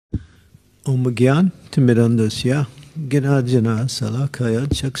Om Gyan Timidandasya Gnajana Salakaya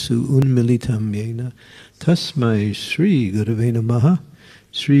Chaksu Unmilitam Yena Tasmai Sri Gurave Namaha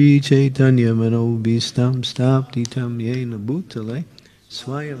Sri Chaitanya Manobhistam Staptitam Yena Bhutale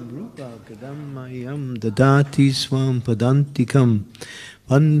Swayam Rupa Kadamayam Dadati Swam Padantikam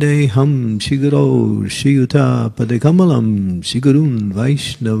Vandeham Shiguro Shiyuta Padekamalam Shigurun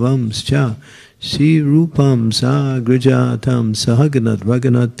Vaishnavamscha Shri Rupam Sagrajatam Sahaganat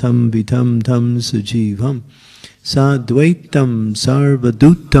Raganatam Vitam Tam Sujivam Sadvaitam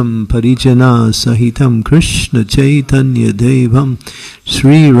Sarvadutam Parijana Sahitam Krishna Chaitanya Devam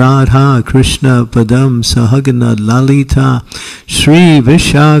Sri Radha Krishna Padam Sahaganat Lalita Sri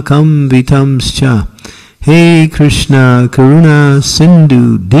Vishakam Vitamscha Hey Krishna Karuna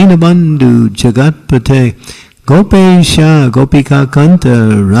Sindhu Dinabandhu Jagatpate Gopesha Gopika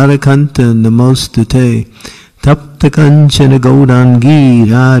Kanta Radhakanta Namostute Tapta Kanchana Gaudangi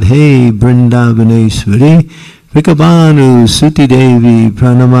Radhe Vrindavaneshwari Vikabhanu Suti Devi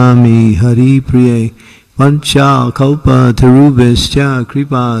Pranamami Hari Priye Vancha Kalpa Tarubhascha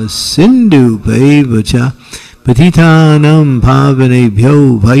Kripa Sindhu Bhaivacha Patitanam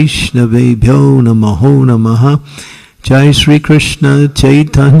Pavanebhyo Vaishnavebhyo Namaho Namaha Jai Sri Krishna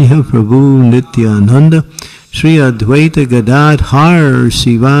Chaitanya Prabhu Nityananda Shri Advaita Gadadhar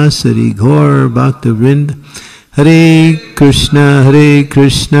Sivasari Gaur Bhaktavrinda Hare Krishna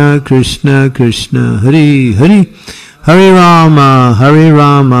Krishna Krishna Hare Hare Hare Rama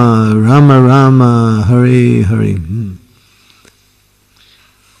Rama Rama Hare Hare.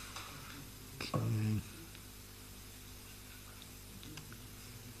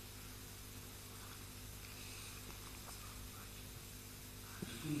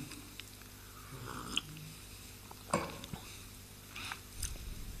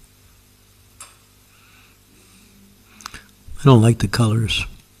 I don't like the colors.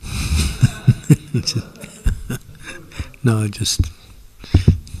 No,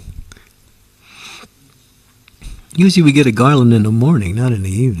 usually we get a garland in the morning, not in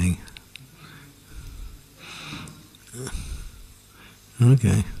the evening.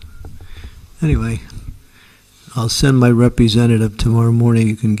 Okay. Anyway, I'll send my representative tomorrow morning.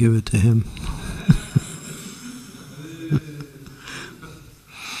 You can give it to him.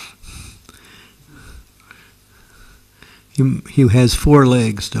 He has 4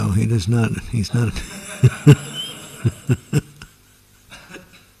 legs, though. He's not.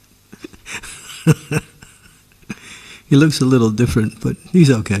 He looks a little different, but he's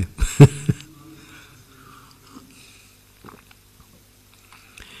okay.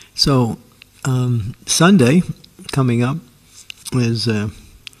 So, Sunday coming up is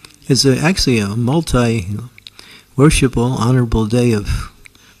actually a multi-worshipful, honorable day of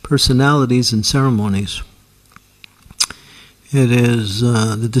personalities and ceremonies. It is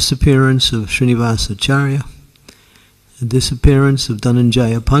the disappearance of Srinivas Acarya, the disappearance of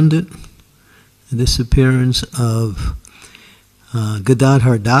Dhananjaya Pandit, the disappearance of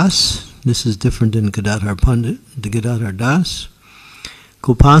Gadadhar Das. This is different than Gadadhar Pandit, the Gadadhar Das.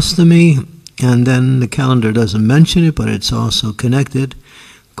 Gopastami, and then the calendar doesn't mention it, but it's also connected.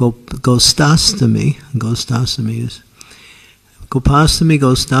 Gostastami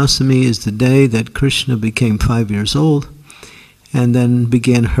is the day that Krishna became 5 years old, and then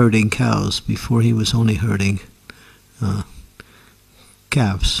began herding cows. Before he was only herding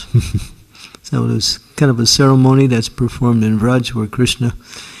calves. So it was kind of a ceremony that's performed in Vraj, where Krishna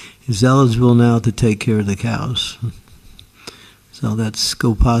is eligible now to take care of the cows. So that's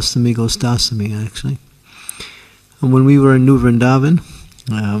Gostasami actually. And when we were in New Vrindavan,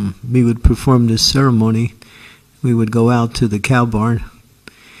 we would perform this ceremony. We would go out to the cow barn,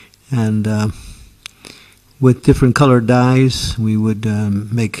 and with different colored dyes, we would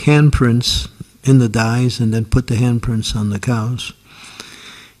make handprints in the dyes and then put the handprints on the cows.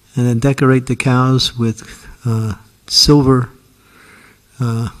 And then decorate the cows with silver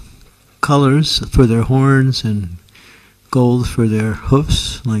colors for their horns and gold for their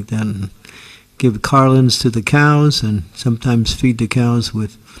hoofs, like that. And give garlands to the cows, and sometimes feed the cows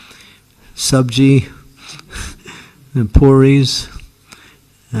with sabji and puris,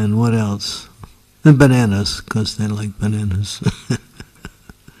 and what else? And bananas, because they like bananas.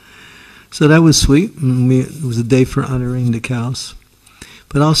 So that was sweet. It was a day for honoring the cows.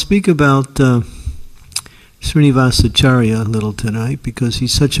 But I'll speak about Srinivas Acarya a little tonight, because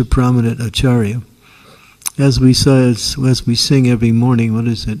he's such a prominent Acharya. As we sing every morning, what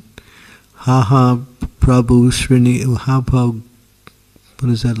is it? Ha ha Prabhu Srini, what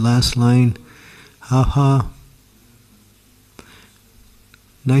is that last line? Ha ha.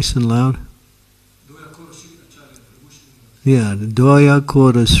 Nice and loud. Yeah, Dvaya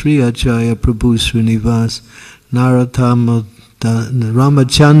Kora Sri Acharya Prabhu Srinivas Narottama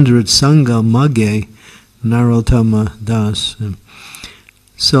Ramachandra Sangha Magge Narottama Das.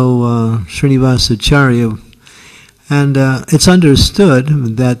 So Srinivas Acharya, and it's understood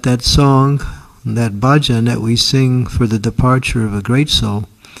that that song, that bhajan that we sing for the departure of a great soul,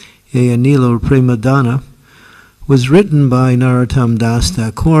 Eyanilo Premadana, was written by Narottam Das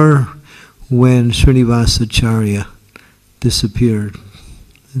Thakur when Srinivas Acharya disappeared.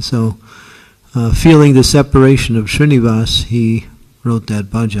 And so, feeling the separation of Srinivas, he wrote that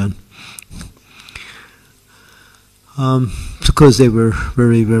bhajan. Because they were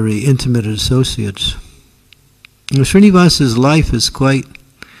very, very intimate associates. Srinivas's life is quite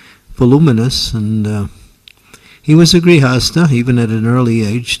voluminous, and he was a grihastha, even at an early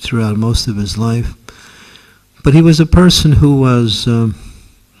age, throughout most of his life. But he was a person who was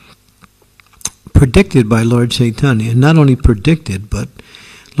predicted by Lord Chaitanya. Not only predicted, but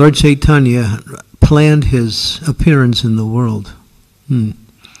Lord Chaitanya planned his appearance in the world.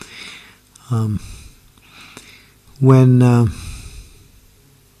 When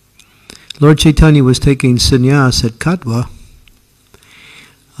Lord Chaitanya was taking sannyas at Katwa,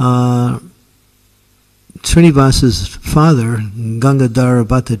 Srinivas's father, Gangadhara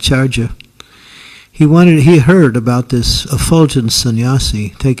Bhattacharya, he heard about this effulgent sannyasi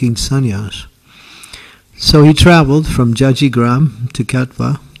taking sannyas. So he traveled from Jajigram to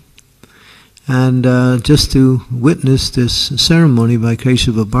Katwa, and just to witness this ceremony by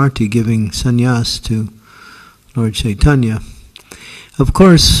Keshava Bharti giving sannyas to Lord Chaitanya. Of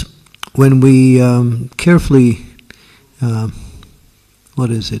course, when we carefully,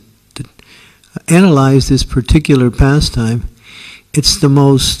 analyze this particular pastime, it's the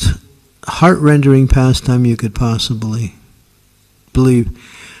most heart-rendering pastime you could possibly believe.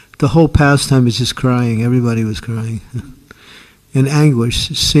 The whole pastime is just crying. Everybody was crying in anguish,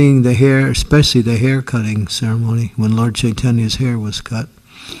 seeing the hair, especially the hair cutting ceremony when Lord Chaitanya's hair was cut.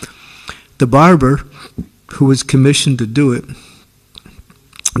 The barber who was commissioned to do it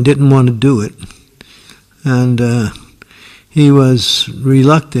didn't want to do it, and he was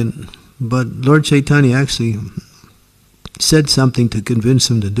reluctant, but Lord Chaitanya actually said something to convince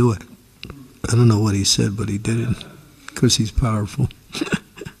him to do it. I don't know what he said, but he did it because he's powerful.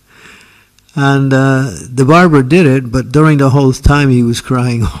 And the barber did it, but during the whole time he was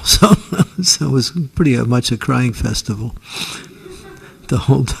crying also. So it was pretty much a crying festival the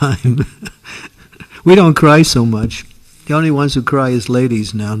whole time. We don't cry so much. The only ones who cry is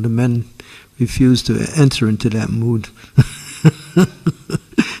ladies now. The men refuse to enter into that mood.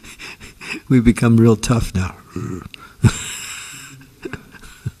 We become real tough now.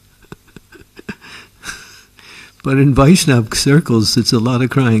 But in Vaishnava circles, it's a lot of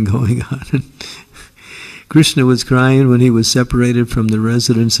crying going on. Krishna was crying when he was separated from the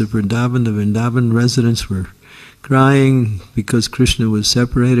residents of Vrindavan. The Vrindavan residents were crying because Krishna was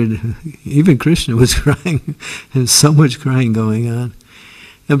separated. Even Krishna was crying. There's so much crying going on.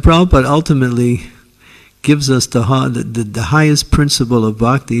 And Prabhupada ultimately gives us the highest principle of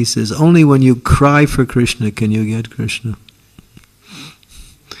bhakti. He says, only when you cry for Krishna can you get Krishna.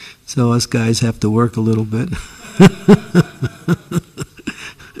 So us guys have to work a little bit.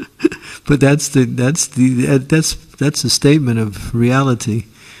 But that's a statement of reality.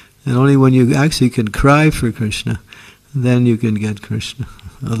 And only when you actually can cry for Krishna, then you can get Krishna.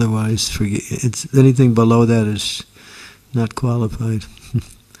 Otherwise, forget it's anything below that is not qualified.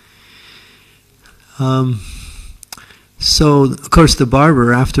 So, of course, the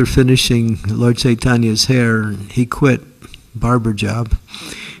barber, after finishing Lord Chaitanya's hair, he quit barber job.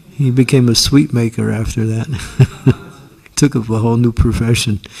 He became a sweet maker after that. Took up a whole new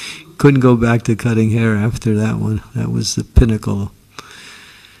profession. Couldn't go back to cutting hair after that one. That was the pinnacle.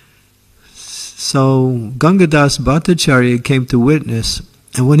 So Gangadas Bhattacharya came to witness,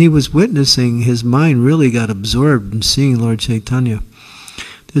 and when he was witnessing, his mind really got absorbed in seeing Lord Chaitanya.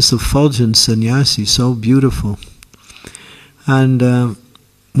 This effulgent sannyasi, so beautiful. And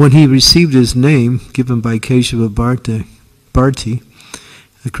when he received his name, given by Keshava Bharti,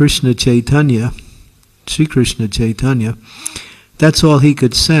 Krishna Chaitanya, Sri Krishna Chaitanya, that's all he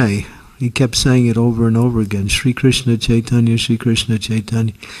could say. He kept saying it over and over again, Sri Krishna Chaitanya, Sri Krishna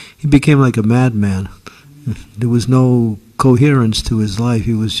Chaitanya. He became like a madman. There was no coherence to his life.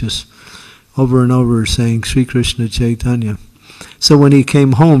 He was just over and over saying Sri Krishna Chaitanya. So when he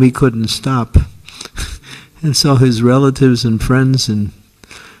came home, he couldn't stop. And so his relatives and friends and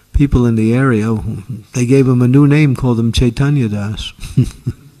people in the area, they gave him a new name, called him Chaitanya Das.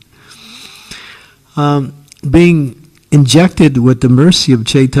 Being injected with the mercy of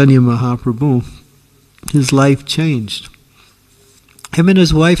Chaitanya Mahaprabhu, his life changed. Him and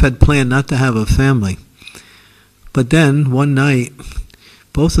his wife had planned not to have a family. But then, one night,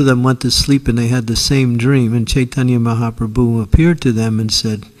 both of them went to sleep and they had the same dream. And Chaitanya Mahaprabhu appeared to them and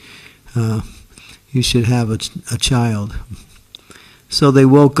said, you should have a child. So they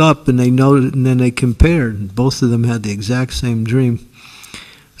woke up and they noted, and then they compared. Both of them had the exact same dream.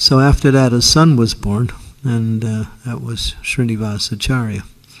 So after that, a son was born, and that was Srinivas Acarya.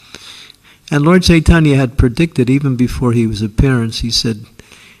 And Lord Chaitanya had predicted, even before he was appearance, he said,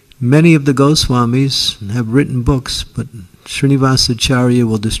 many of the Goswamis have written books, but Srinivas Acarya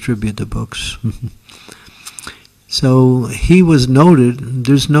will distribute the books. So he was noted.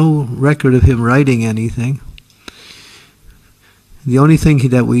 There's no record of him writing anything. The only thing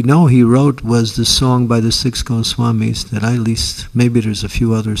that we know he wrote was the song by the six Goswamis, that at least, maybe there's a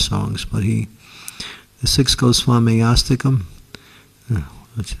few other songs, but the six Goswami Astikam,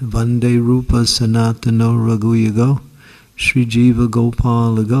 Vande Rupa Sanatano Raghuyago, Sri Jiva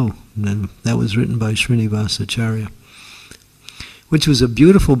Gopalago. And that was written by Srinivas Acharya, which was a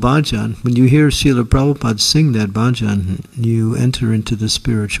beautiful bhajan. When you hear Srila Prabhupada sing that bhajan, you enter into the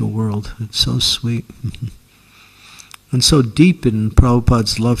spiritual world. It's so sweet. And so deep in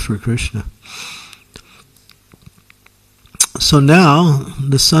Prabhupada's love for Krishna. So now,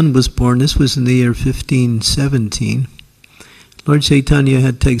 the son was born. This was in the year 1517. Lord Chaitanya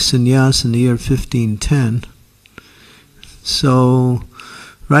had taken sannyas in the year 1510. So,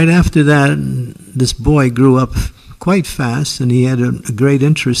 right after that, this boy grew up quite fast, and he had a great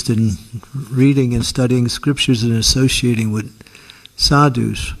interest in reading and studying scriptures and associating with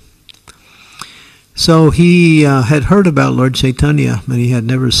sadhus. So he had heard about Lord Chaitanya, and he had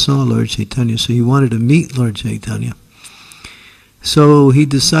never saw Lord Chaitanya, so he wanted to meet Lord Chaitanya. So he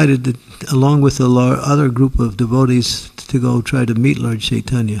decided that, along with other group of devotees, to go try to meet Lord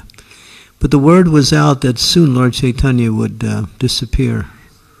Chaitanya. But the word was out that soon Lord Chaitanya would disappear.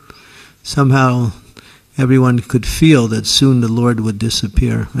 Somehow everyone could feel that soon the Lord would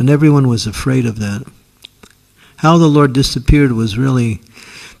disappear, and everyone was afraid of that. How the Lord disappeared was really,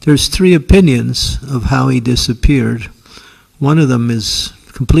 there's three opinions of how he disappeared. One of them is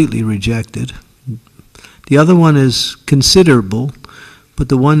completely rejected. The other one is considerable, but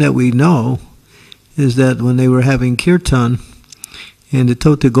the one that we know is that when they were having kirtan in the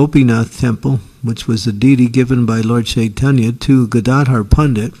Tota Gopinath temple, which was the deity given by Lord Chaitanya to Gadadhar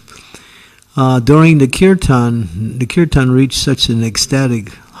Pandit, during the kirtan reached such an ecstatic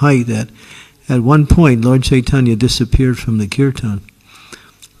height that at one point Lord Chaitanya disappeared from the kirtan.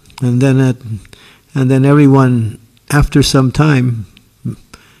 And then everyone, after some time,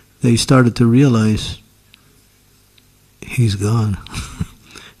 they started to realize he's gone.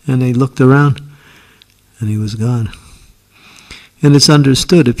 And they looked around, and he was gone. And it's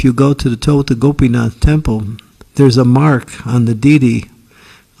understood, if you go to the Tota Gopinath temple, there's a mark on the deity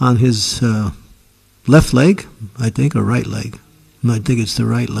on his left leg, I think, or right leg. No, I think it's the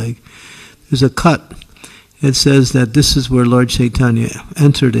right leg. There's a cut. It says that this is where Lord Chaitanya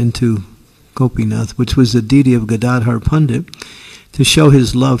entered into Gopinath, which was the deity of Gadadhar Pandit, to show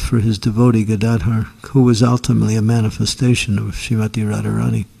his love for his devotee Gadadhar, who was ultimately a manifestation of Srimati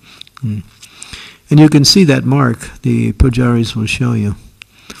Radharani. And you can see that mark, the pujaris will show you.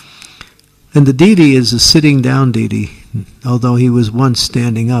 And the deity is a sitting down deity, although he was once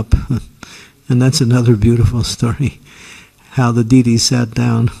standing up. And that's another beautiful story, how the deity sat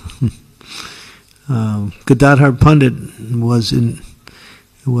down. Gadadhar Pandit was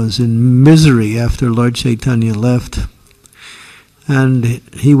in misery after Lord Chaitanya left, and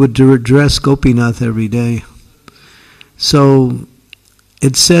he would address Gopinath every day. So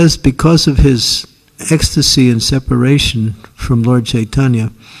it says, because of his ecstasy and separation from Lord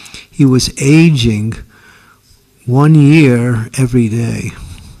Chaitanya, he was aging 1 year every day,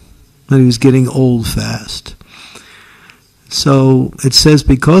 and he was getting old fast. So it says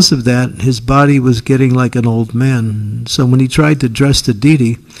because of that, his body was getting like an old man. So when he tried to dress the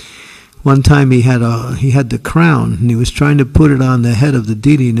deity, one time he had the crown, and he was trying to put it on the head of the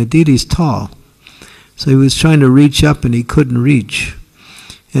deity, and the deity's tall. So he was trying to reach up, and he couldn't reach.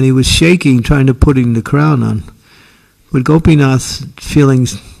 And he was shaking, trying to putting the crown on. But Gopinath, feeling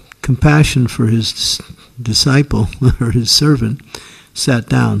compassion for his disciple, or his servant, sat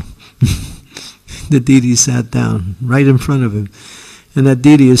down. The deity sat down right in front of him. And that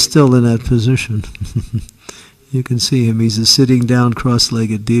deity is still in that position. You can see him. He's a sitting down,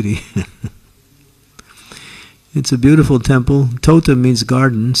 cross-legged deity. It's a beautiful temple. Tota means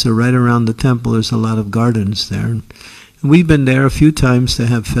garden, so right around the temple there's a lot of gardens there. And we've been there a few times to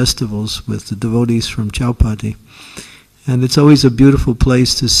have festivals with the devotees from Chaupati. And it's always a beautiful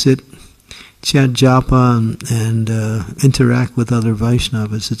place to sit chant japa and interact with other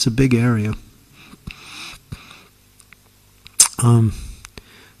Vaishnavas. It's a big area.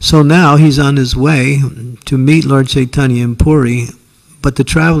 So now he's on his way to meet Lord Chaitanya in Puri, but the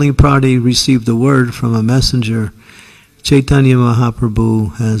traveling party received the word from a messenger, Chaitanya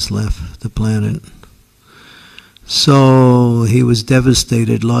Mahaprabhu has left the planet. So he was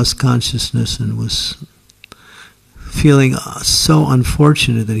devastated, lost consciousness, and was feeling so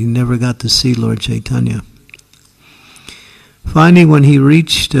unfortunate that he never got to see Lord Chaitanya. Finally, when he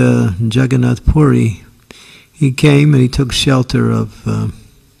reached Jagannath Puri, he came and he took shelter of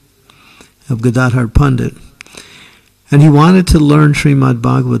Gadadhar Pandit. And he wanted to learn Srimad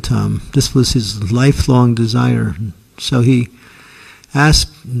Bhagavatam. This was his lifelong desire. So he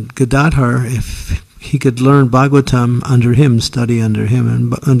asked Gadadhar if he could learn Bhagavatam under him, study under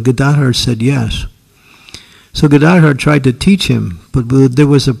him. And Gadadhar said yes. So Gadadhar tried to teach him, but there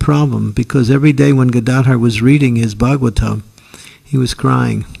was a problem, because every day when Gadadhar was reading his Bhagavatam, he was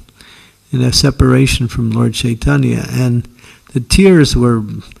crying in a separation from Lord Chaitanya, and the tears were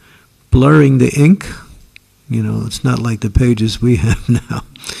blurring the ink. You know, it's not like the pages we have now,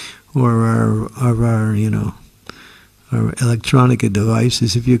 or our electronic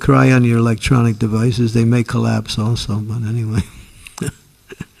devices. If you cry on your electronic devices, they may collapse also, but anyway.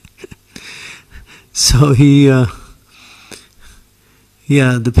 So the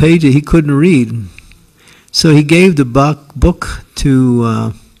page, he couldn't read. So he gave the book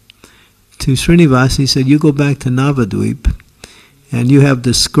to Srinivas. He said, you go back to Navadvip, and you have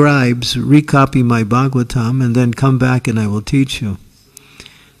the scribes recopy my Bhagavatam, and then come back and I will teach you.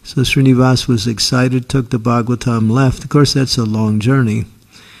 So Srinivas was excited, took the Bhagavatam, left. Of course, that's a long journey.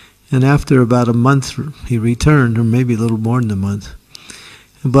 And after about a month, he returned, or maybe a little more than a month.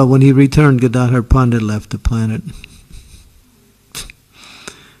 But when he returned, Gadadhar Pandit left the planet.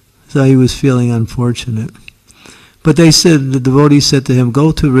 So he was feeling unfortunate. But they said, the devotees said to him,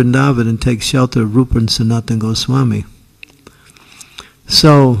 go to Vrindavan and take shelter of Rupa and Sanatana Goswami.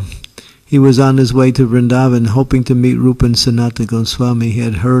 So he was on his way to Vrindavan, hoping to meet Rupa and Sanatana Goswami. He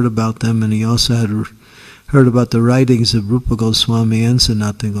had heard about them, and he also had heard about the writings of Rupa Goswami and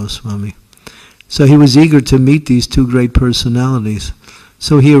Sanatana Goswami. So he was eager to meet these two great personalities.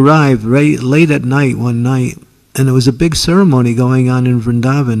 So he arrived late at night one night, and there was a big ceremony going on in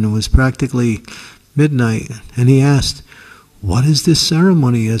Vrindavan. It was practically midnight, and he asked, what is this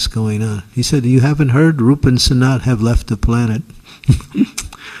ceremony that's going on? He said, you haven't heard? Rupa and Sanat have left the planet.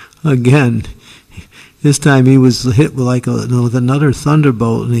 Again, this time he was hit with another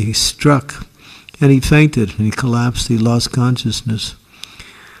thunderbolt, and he struck, and he fainted, and he collapsed, he lost consciousness.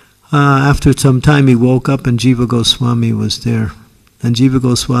 After some time he woke up, and Jiva Goswami was there. And Jiva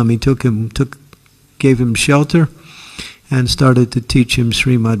Goswami gave him shelter and started to teach him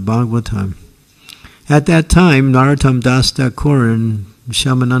Srimad Bhagavatam. At that time, Narottam Das Thakur and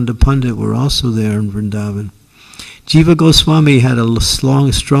Shyamananda Pandit were also there in Vrindavan. Jiva Goswami had a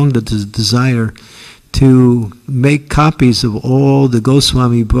strong desire to make copies of all the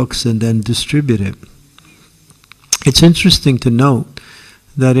Goswami books and then distribute it. It's interesting to note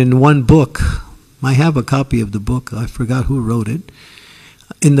that in one book, I have a copy of the book, I forgot who wrote it.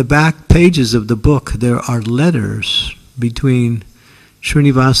 In the back pages of the book, there are letters between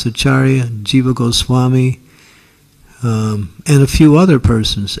Srinivas Acarya, Jiva Goswami, and a few other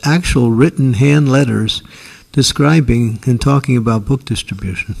persons, actual written hand letters describing and talking about book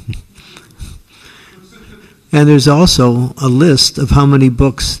distribution. And there's also a list of how many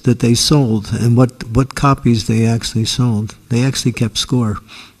books that they sold and what copies they actually sold. They actually kept score.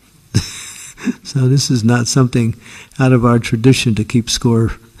 So this is not something out of our tradition to keep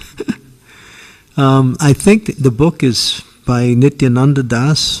score. I think the book is by Nityananda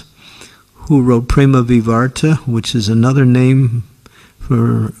Das, who wrote Prema Vivarta, which is another name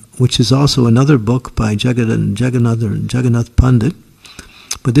which is also another book by Jagannath Pandit.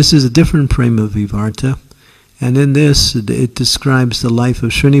 But this is a different Prema Vivarta. And in this, it describes the life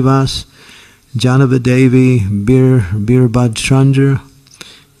of Srinivas, Janavadevi, Birbhadchandra,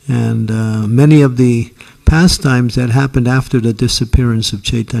 and many of the pastimes that happened after the disappearance of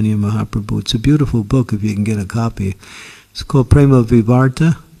Chaitanya Mahaprabhu. It's a beautiful book if you can get a copy. It's called Prema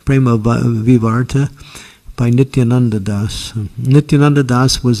Vivarta by Nityananda Das. Nityananda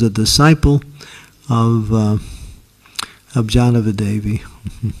Das was a disciple of Janavadevi.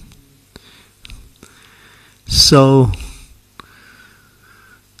 So,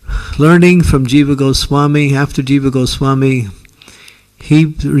 learning from Jiva Goswami, after Jiva Goswami, he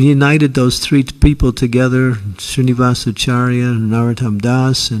reunited those three people together, Srinivas Acharya, Narottam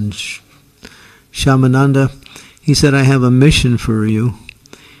Das, and Shyamananda. He said, I have a mission for you.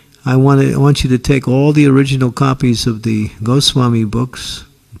 I want you to take all the original copies of the Goswami books,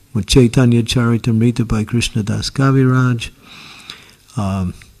 with Chaitanya Charitamrita by Krishnadas Kaviraj,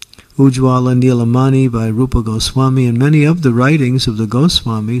 Ujjwala Nilamani by Rupa Goswami, and many of the writings of the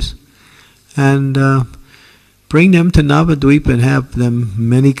Goswamis, and bring them to Navadvip and have them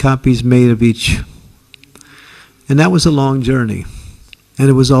many copies made of each. And that was a long journey. And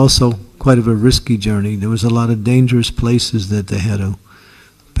it was also quite of a risky journey. There was a lot of dangerous places that they had to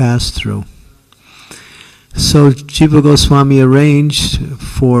pass through. So Jiva Goswami arranged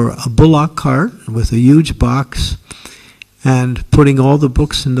for a bullock cart with a huge box, and putting all the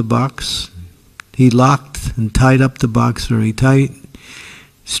books in the box, he locked and tied up the box very tight,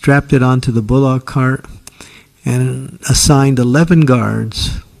 strapped it onto the bullock cart, and assigned 11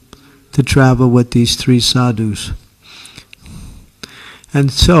 guards to travel with these 3 sadhus.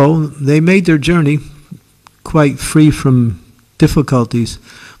 And so they made their journey quite free from difficulties.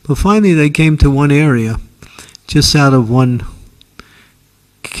 But finally they came to one area, just out of one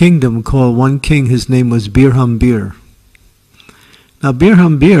kingdom called one king. His name was Birhambir. Now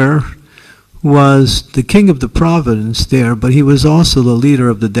Birhambir was the king of the province there, but he was also the leader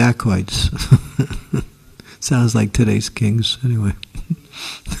of the dacoits. Sounds like today's kings, anyway.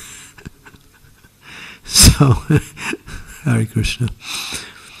 So, Hare Krishna.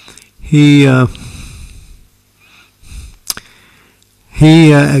 He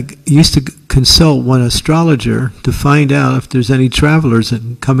used to consult one astrologer to find out if there's any travelers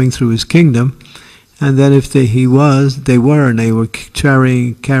coming through his kingdom, and then if they were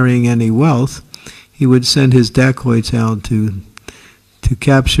carrying any wealth, he would send his dacoits out to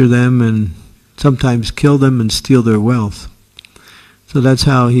capture them and sometimes kill them and steal their wealth. So that's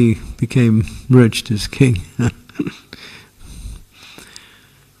how he became rich as king.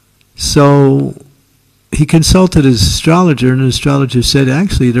 So he consulted his astrologer, and the astrologer said,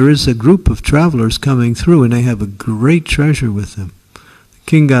 actually, there is a group of travelers coming through, and they have a great treasure with them. The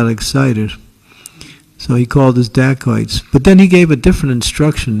king got excited. So he called his dacoits. But then he gave a different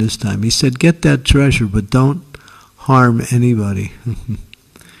instruction this time. He said, get that treasure, but don't harm anybody.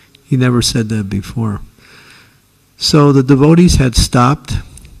 He never said that before. So the devotees had stopped,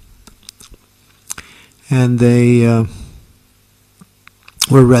 and they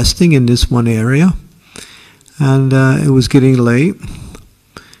were resting in this one area, and it was getting late.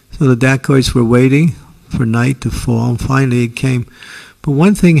 So the dacoits were waiting for night to fall, and finally it came. But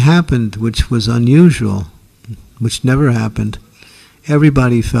one thing happened which was unusual, which never happened.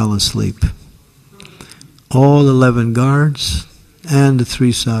 Everybody fell asleep. All 11 guards and the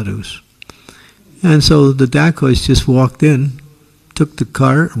 3 sadhus. And so the dacoits just walked in, took the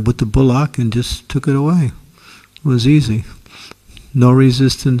cart with the bullock, and just took it away. It was easy. No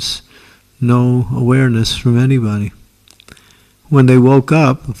resistance, no awareness from anybody. When they woke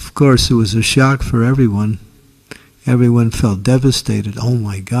up, of course, it was a shock for everyone. Everyone felt devastated. Oh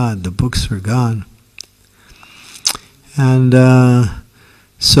my God, the books are gone. And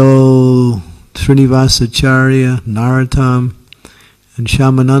so Srinivas Acarya, Narottam, and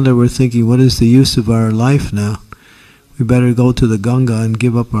Shamananda were thinking, what is the use of our life now? We better go to the Ganga and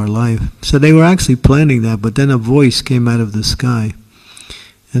give up our life. So they were actually planning that, but then a voice came out of the sky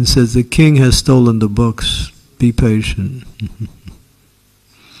and says, the king has stolen the books. Be patient.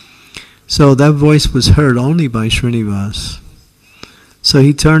 So that voice was heard only by Srinivas. So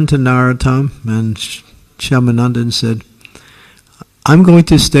he turned to Narottam and Shamananda and said, I'm going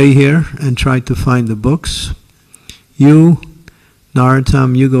to stay here and try to find the books. You,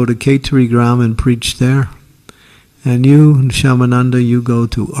 Narottam, you go to Ketari Gram and preach there. And you, Shamananda, you go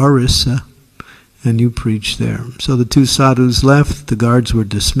to Orissa and you preach there. So the 2 sadhus left, the guards were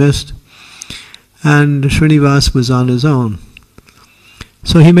dismissed, and Srinivas was on his own.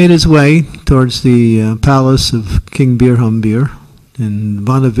 So he made his way towards the palace of King Birhambir in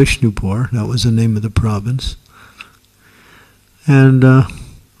Vanavishnupur. That was the name of the province. And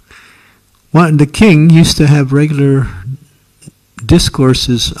the king used to have regular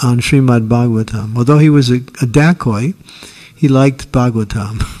discourses on Srimad Bhagavatam. Although he was a dacoit, he liked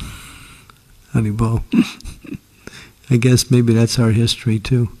Bhagavatam. Haribo. I guess maybe that's our history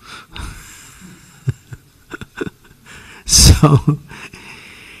too. So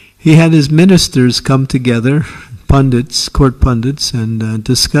he had his ministers come together, pundits, court pundits, and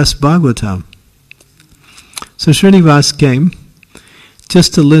discuss Bhagavatam. So Srinivas came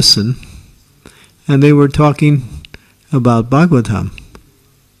just to listen, and they were talking about Bhagavatam.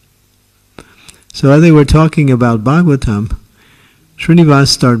 So as they were talking about Bhagavatam, Srinivas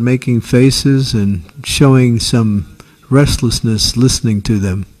started making faces and showing some restlessness listening to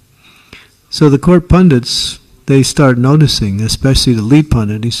them. So the court pundits, they start noticing, especially the lead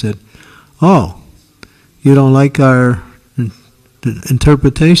pundit. He said, "Oh, you don't like our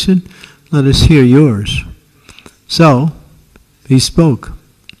interpretation? Let us hear yours." So he spoke,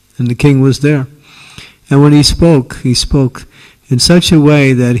 and the king was there. And when he spoke in such a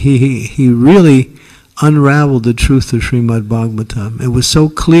way that he really unraveled the truth of Srimad Bhagavatam. It was so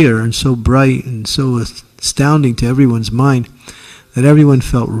clear and so bright and so astounding to everyone's mind that everyone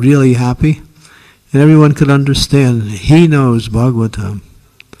felt really happy and everyone could understand he knows Bhagavatam.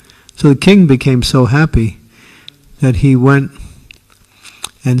 So the king became so happy that he went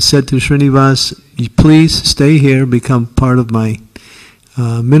and said to Srinivas, "Please stay here, become part of my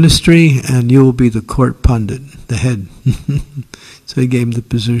ministry, and you will be the court pundit, the head." So he gave him the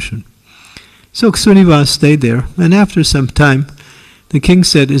position. So Srinivas stayed there, and after some time, the king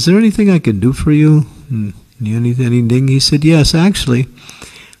said, "Is there anything I can do for you?" Anything? He said, "Yes, actually,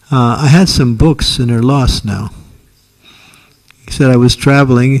 I had some books, and they're lost now." He said, "I was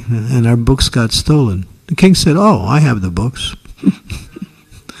traveling, and our books got stolen." The king said, "Oh, I have the books."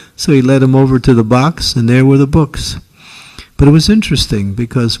 So he led him over to the box, and there were the books. But it was interesting,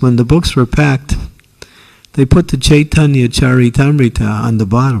 because when the books were packed, they put the Chaitanya Charitamrita on the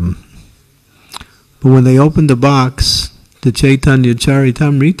bottom. But when they opened the box, the Chaitanya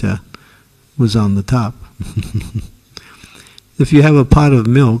Charitamrita was on the top. If you have a pot of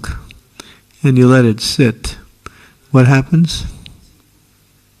milk and you let it sit, what happens?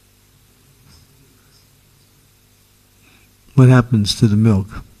 What happens to the milk?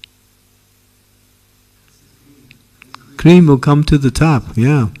 Cream will come to the top,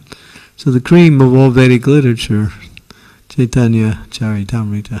 yeah. So the cream of all Vedic literature, Chaitanya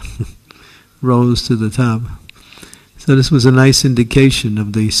Charitamrita, rose to the top. So this was a nice indication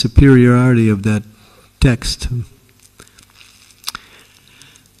of the superiority of that text.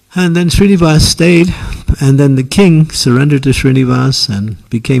 And then Srinivas stayed, and then the king surrendered to Srinivas and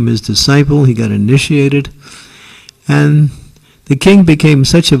became his disciple. He got initiated, and the king became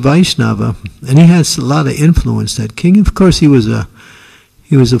such a Vaishnava, and he has a lot of influence, that king. Of course, he was a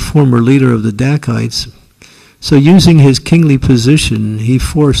former leader of the Dakites. So using his kingly position, he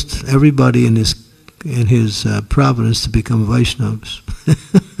forced everybody in his province to become Vaishnavas.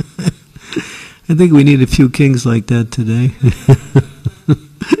 I think we need a few kings like that today.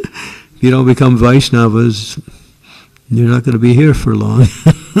 If you don't become Vaishnavas, you're not going to be here for long.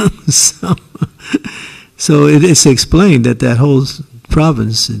 So it's explained that whole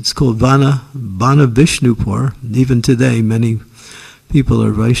province, it's called Vana Vishnupur. Even today, many people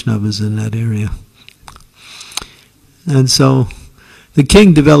are Vaishnavas in that area. And so the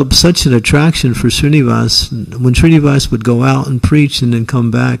king developed such an attraction for Srinivas. When Srinivas would go out and preach and then come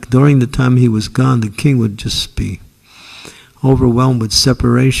back, during the time he was gone, the king would just be overwhelmed with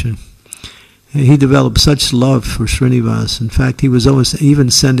separation. And he developed such love for Srinivas. In fact, he was always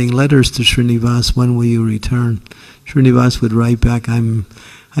even sending letters to Srinivas, "When will you return?" Srinivas would write back,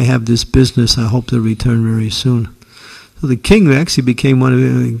 I have this business, I hope to return very soon. So the king actually became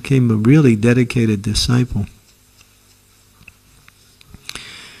a really dedicated disciple.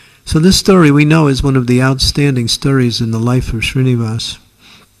 So this story we know is one of the outstanding stories in the life of Srinivas.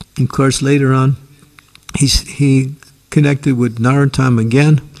 Of course, later on, he connected with Narottam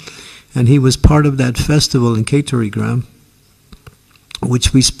again, and he was part of that festival in Ketarigram,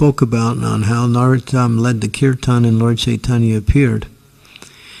 which we spoke about on how Narottam led the kirtan and Lord Chaitanya appeared.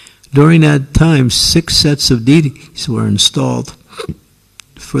 During that time, 6 sets of deities were installed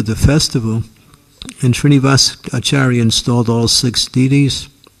for the festival, and Srinivas Acarya installed all 6 deities,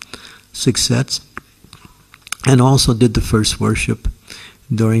 6 sets, and also did the first worship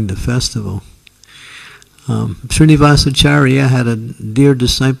during the festival. Srinivas Acarya had a dear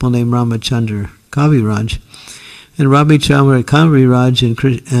disciple named Ramachandra Kaviraj, and Ramachandra Kaviraj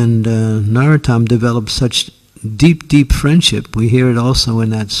and Narottam developed such deep friendship. We hear it also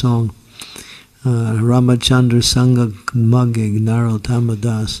in that song, Ramachandra Sangha Magge Narottama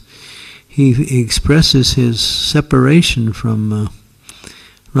Das. He expresses his separation from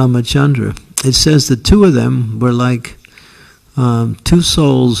Ramachandra. It says the two of them were like 2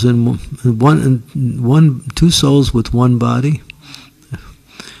 souls in one, 2 souls with one body.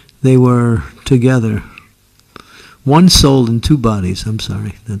 They were together. 1 soul in 2 bodies. I'm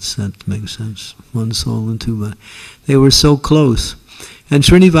sorry, that makes sense. 1 soul in 2 bodies. They were so close, and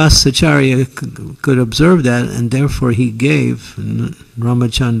Srinivas Acharya could observe that, and therefore he gave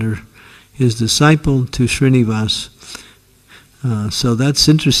Ramachandra, his disciple, to Srinivas. So that's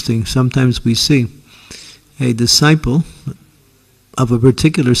interesting. Sometimes we see a disciple of a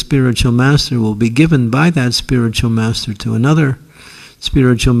particular spiritual master will be given by that spiritual master to another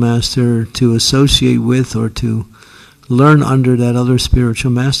spiritual master to associate with or to learn under that other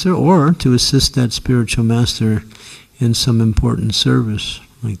spiritual master, or to assist that spiritual master in some important service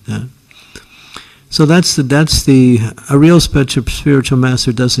like that. So a real spiritual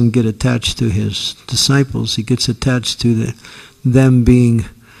master doesn't get attached to his disciples. He gets attached to them being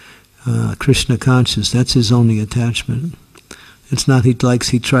Krishna conscious. That's his only attachment. It's not he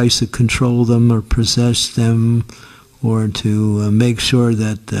tries to control them or possess them, or to make sure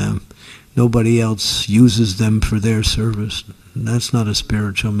that nobody else uses them for their service. That's not a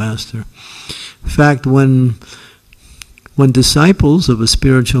spiritual master. In fact, when disciples of a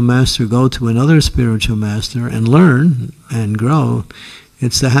spiritual master go to another spiritual master and learn and grow,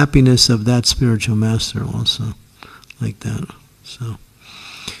 it's the happiness of that spiritual master also, like that. So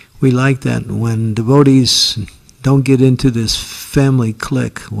we like that when devotees don't get into this family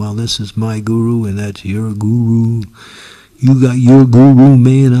clique. Well, this is my guru and that's your guru. You got your guru,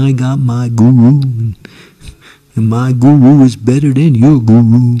 man, I got my guru. And my guru is better than your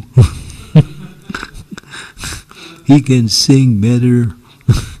guru. He can sing better.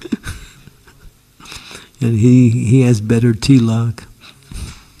 And he has better tilak.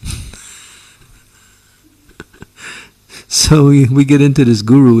 So we get into this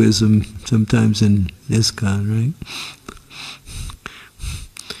guruism sometimes in ISKCON, right?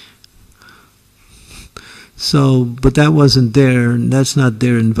 So, but that wasn't there, that's not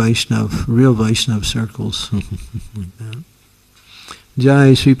there in real Vaishnav circles. Like that.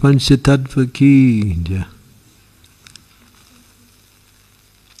 Jai Sri Panchatattva Ki Jai.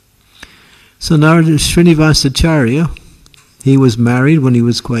 So now Srinivas Acarya, he was married when he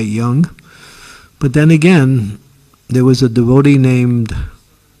was quite young, but then again, there was a devotee named,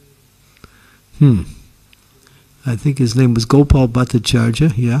 I think his name was Gopal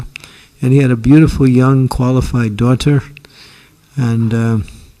Bhattacharya, yeah, and he had a beautiful young qualified daughter, and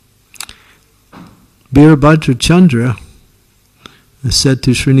Birabhadra Chandra said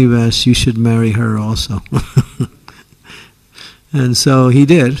to Srinivas, you should marry her also. And so he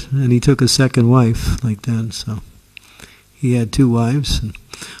did, and he took a second wife like that. So he had two wives. And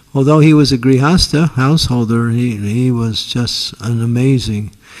although he was a grihastha, householder, he was just an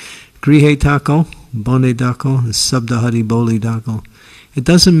amazing grihe tako, bone dako, sabdahari boli dako. It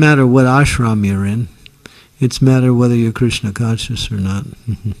doesn't matter what ashram you're in. It's matter whether you're Krishna conscious or not.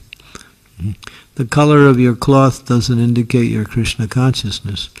 The color of your cloth doesn't indicate your Krishna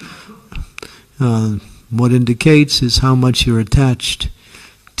consciousness. What indicates is how much you're attached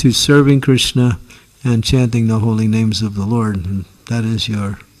to serving Krishna and chanting the holy names of the Lord. And that is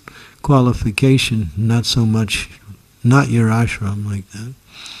your qualification, not so much, not your ashram like that.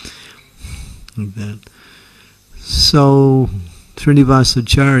 Like that. So, Srinivas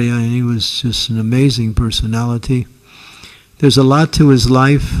Acharya, and he was just an amazing personality. There's a lot to his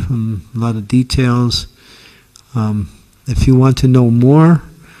life, a lot of details. If you want to know more,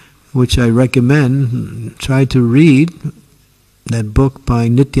 which I recommend, try to read that book by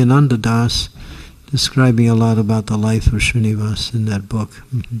Nityananda Das, describing a lot about the life of Srinivas in that book.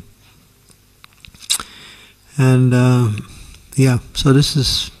 And yeah, so this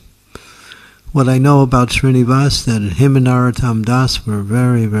is what I know about Srinivas, that him and Narottam Das were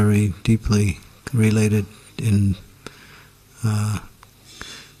very, very deeply related in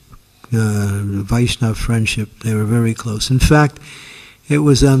Vaishnava friendship. They were very close. In fact, it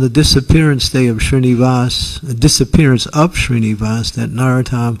was on the disappearance day of Srinivas, that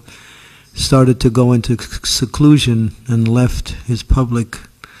Narottam started to go into seclusion and left his public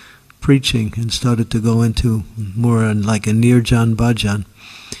preaching and started to go into more like a nirjan bhajan.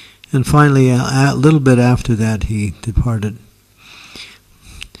 And finally, a little bit after that, he departed.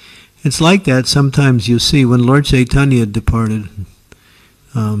 It's like that sometimes you see when Lord Chaitanya departed,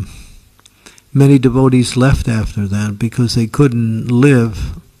 many devotees left after that because they couldn't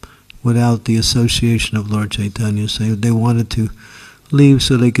live without the association of Lord Chaitanya. So they wanted to leave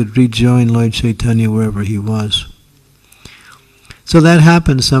so they could rejoin Lord Chaitanya wherever he was. So that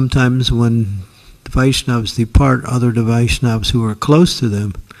happens sometimes when the Vaishnavas depart. Other Vaishnavas who are close to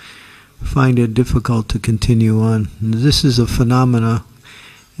them find it difficult to continue on. And this is a phenomena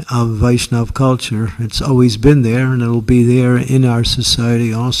of Vaishnava culture. It's always been there, and it will be there in our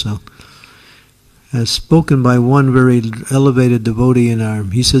society also. As spoken by one very elevated devotee in our,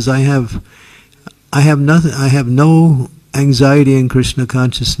 he says, I have no anxiety in Krishna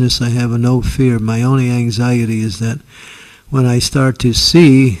consciousness. I have no fear. My only anxiety is that when I start to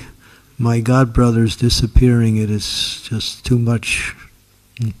see my god brothers disappearing, it is just too much.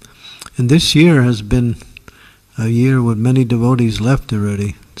 And this year has been a year with many devotees left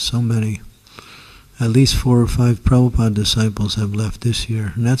already. So many. at least 4 or 5 Prabhupada disciples have left this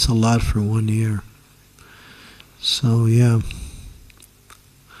year, and that's a lot for 1 year. So yeah,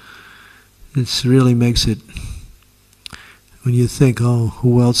 it really makes it, when you think, oh,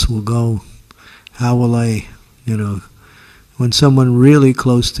 who else will go? How will I, when someone really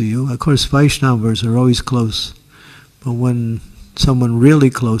close to you, of course Vaishnavas are always close, but when someone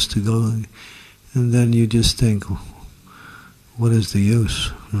really close to go, and then you just think, what is the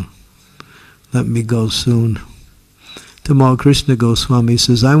use? Let me go soon. Tamal Krishna Goswami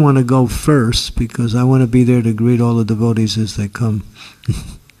says, I want to go first because I want to be there to greet all the devotees as they come.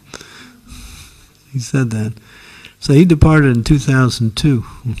 He said that. So he departed in 2002.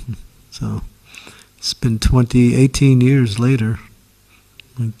 So it's been 18 years later,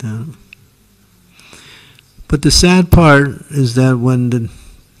 like that. But the sad part is that when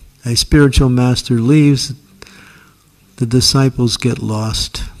a spiritual master leaves, the disciples get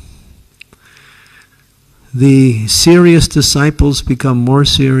lost. The serious disciples become more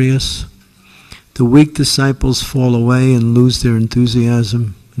serious. The weak disciples fall away and lose their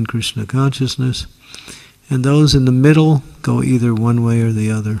enthusiasm in Krishna consciousness. And those in the middle go either one way or the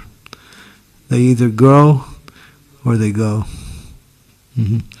other. They either grow or they go.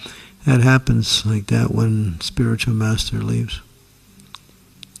 That happens like that when spiritual master leaves.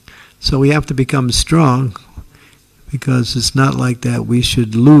 So we have to become strong, because it's not like that we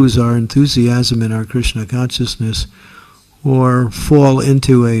should lose our enthusiasm in our Krishna consciousness or fall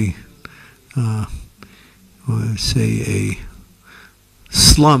into a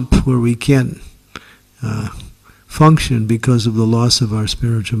slump where we can't function because of the loss of our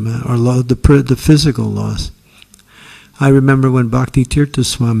spiritual or the physical loss. I remember when Bhakti Tirtha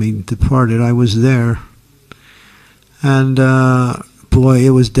Swami departed, I was there, and boy, it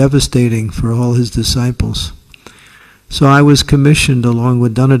was devastating for all his disciples. So I was commissioned along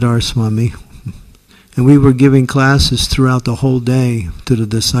with Dhanadhar Swami, and we were giving classes throughout the whole day to the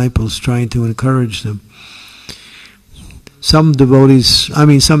disciples, trying to encourage them. Some devotees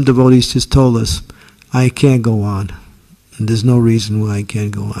just told us, I can't go on. And there's no reason why I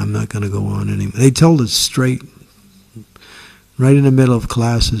can't go on. I'm not going to go on anymore. They told us straight, right in the middle of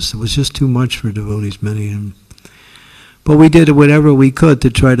classes. It was just too much for devotees, many of them. But we did whatever we could to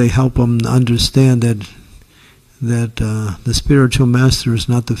try to help them understand that the spiritual master is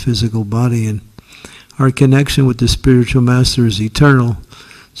not the physical body, and our connection with the spiritual master is eternal.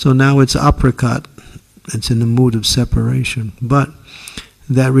 So now it's apricot. It's in the mood of separation. But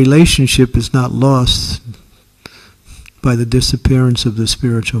that relationship is not lost by the disappearance of the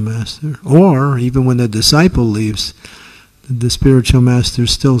spiritual master. Or even when the disciple leaves, the spiritual master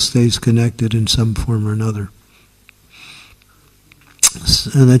still stays connected in some form or another.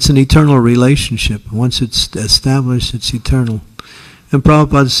 And it's an eternal relationship. Once it's established, it's eternal. And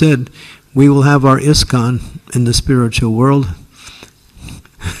Prabhupada said, we will have our ISKCON in the spiritual world.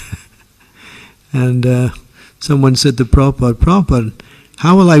 And someone said to Prabhupada,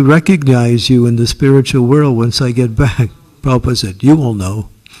 how will I recognize you in the spiritual world once I get back? Prabhupada said, you will know.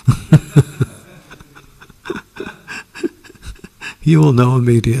 You will know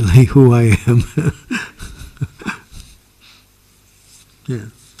immediately who I am. Yeah.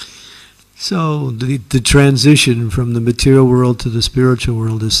 So the transition from the material world to the spiritual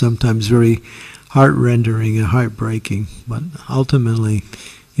world is sometimes very heart-rendering and heartbreaking, but ultimately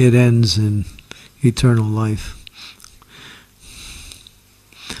it ends in eternal life.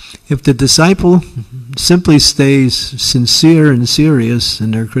 If the disciple simply stays sincere and serious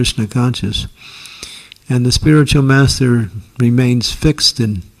in their Krishna conscious, and the spiritual master remains fixed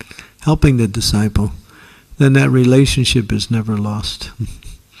in helping the disciple, then that relationship is never lost.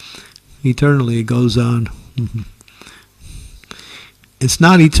 Eternally it goes on. It's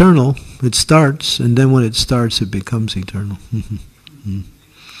not eternal, it starts, and then when it starts it becomes eternal.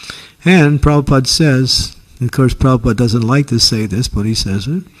 And Prabhupada says, of course Prabhupada doesn't like to say this, but he says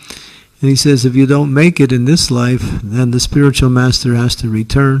it, and he says if you don't make it in this life, then the spiritual master has to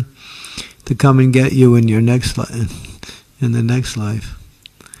return to come and get you in your next in the next life.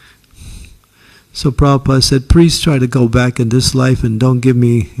 So Prabhupada said, please try to go back in this life and don't give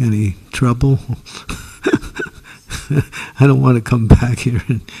me any trouble. I don't want to come back here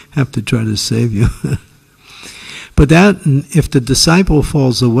and have to try to save you. But that, if the disciple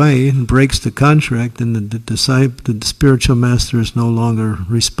falls away and breaks the contract, then the spiritual master is no longer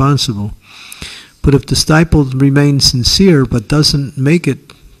responsible. But if the disciple remains sincere but doesn't make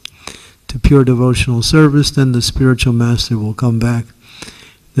it to pure devotional service, then the spiritual master will come back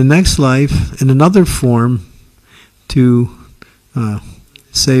the next life in another form to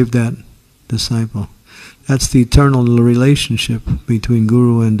save that disciple. That's the eternal relationship between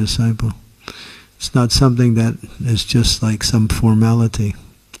guru and disciple. It's not something that is just like some formality.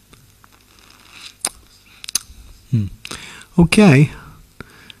 Okay.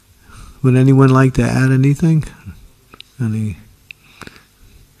 Would anyone like to add anything? Any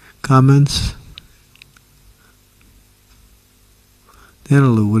comments?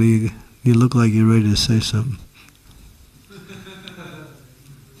 Danielu, what do you look like you're ready to say something?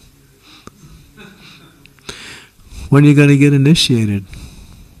 When are you going to get initiated?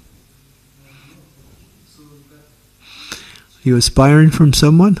 Are you aspiring from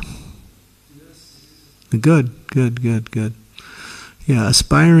someone? Yes. Good. Yeah,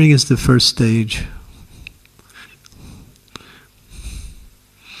 aspiring is the first stage.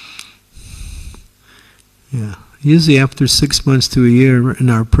 Yeah. Usually after 6 months to a year in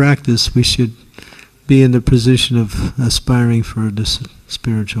our practice, we should be in the position of aspiring for this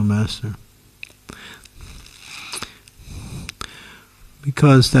spiritual master.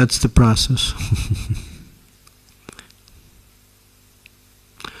 Because that's the process.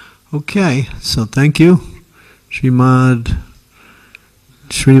 Okay, so thank you. Srinivas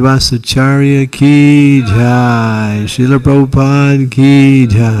Acarya ki jai. Srila Prabhupada ki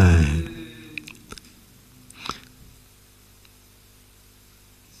jai.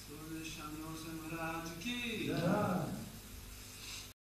 Maharaja ki.